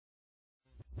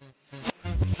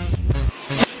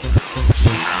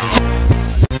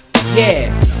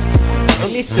Yeah,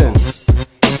 and listen,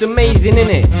 it's amazing,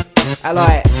 innit? How,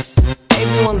 like,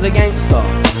 everyone's a gangster.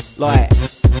 Like,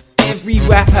 every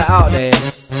rapper out there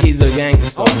is a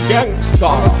gangster. I'm gangster.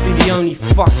 I must be the only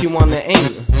fucking one that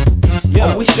ain't. Yeah.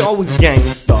 I wish I was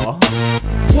gangster.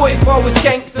 What if I was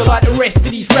gangster like the rest of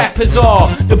these rappers are?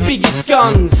 The biggest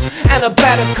guns and a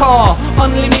better car,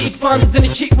 unlimited funds and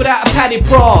a chick without a padded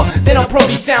bra. Then I'll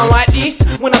probably sound like this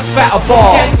when I spat a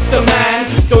bar. Gangster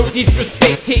man, don't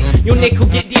disrespect it. Your neck will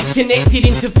get disconnected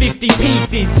into 50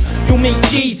 pieces. You'll meet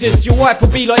Jesus, your wife will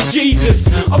be like,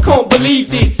 Jesus, I can't believe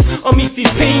this, I missed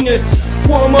his penis.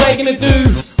 What am I gonna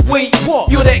do? Wait, what?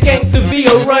 You're that gangster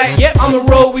VO, right? Yep, I'ma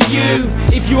roll with you.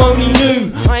 If you only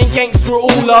knew, I ain't gangster at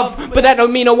all, love. But that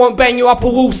don't mean I won't bang you up a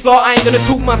wall slut. I ain't gonna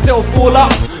talk myself all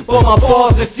up, but my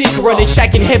bars are sicker than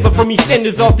shagging Heather from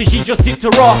EastEnders after she just dipped her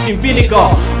ass in vinegar.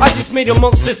 I just made a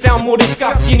monster sound more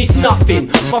disgusting, it's nothing.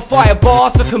 My fire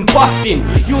bars are combusting.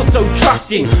 You're so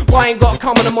trusting, but I ain't got to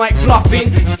come on the mic bluffing.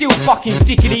 Still fucking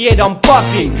sick of the head, I'm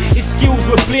buzzing. If skills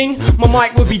were bling, my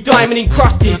mic would be diamond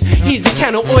encrusted. Here's a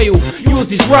can of oil,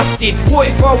 yours is rusted. What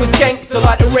if I was gangster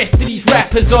like the rest of these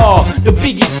rappers are? The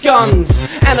biggest guns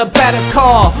and a better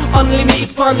car, unlimited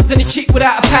funds and a chick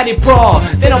without a padded bra.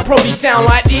 Then I'll probably sound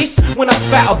like this when I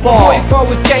spat a bar. What if I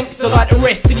was gangster like the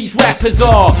rest of these rappers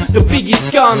are? The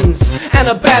biggest guns and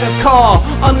a better car,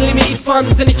 unlimited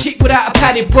funds and a chick without a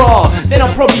padded bra. Then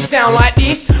I'll probably sound like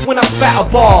this when I spat a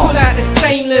bar. Pull out the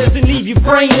stainless and leave you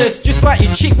brainless, just like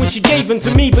your chick when she gave them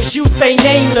to me, but she'll stay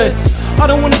nameless. I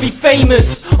don't wanna be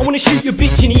famous, I wanna shoot your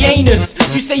bitch in the anus.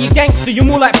 You say you're gangster, you're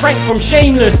more like Frank from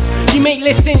Shameless. You make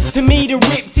less sense to me than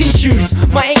ripped tissues.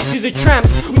 My ex is a tramp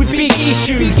with big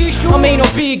issues. I may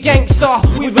not be a gangster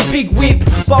with a big whip,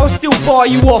 but I'll still bar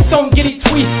you off, don't get it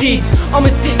twisted. I'm a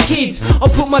sick kid, I'll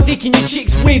put my dick in your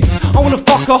chick's ribs. I wanna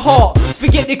fuck her heart,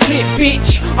 forget the clip,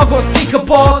 bitch. I got sicker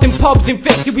bars than pubs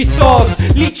infected with SARS.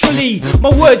 Literally, my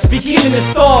words be killing the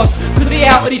stars, cause they're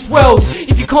out of this world.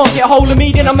 If you can't get a hold of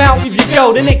me, then I'm out with your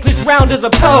girl. The necklace round as a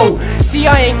pearl. See,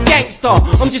 I ain't gangster,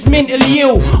 I'm just mentally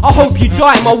ill. I hope you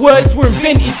die, my words were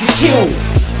invented to kill.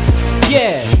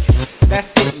 Yeah,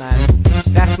 that's it, man.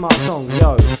 That's my song,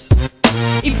 yo.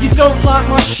 If you don't like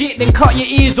my shit, then cut your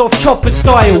ears off chopper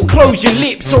style. Close your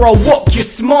lips or I'll whop your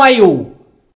smile.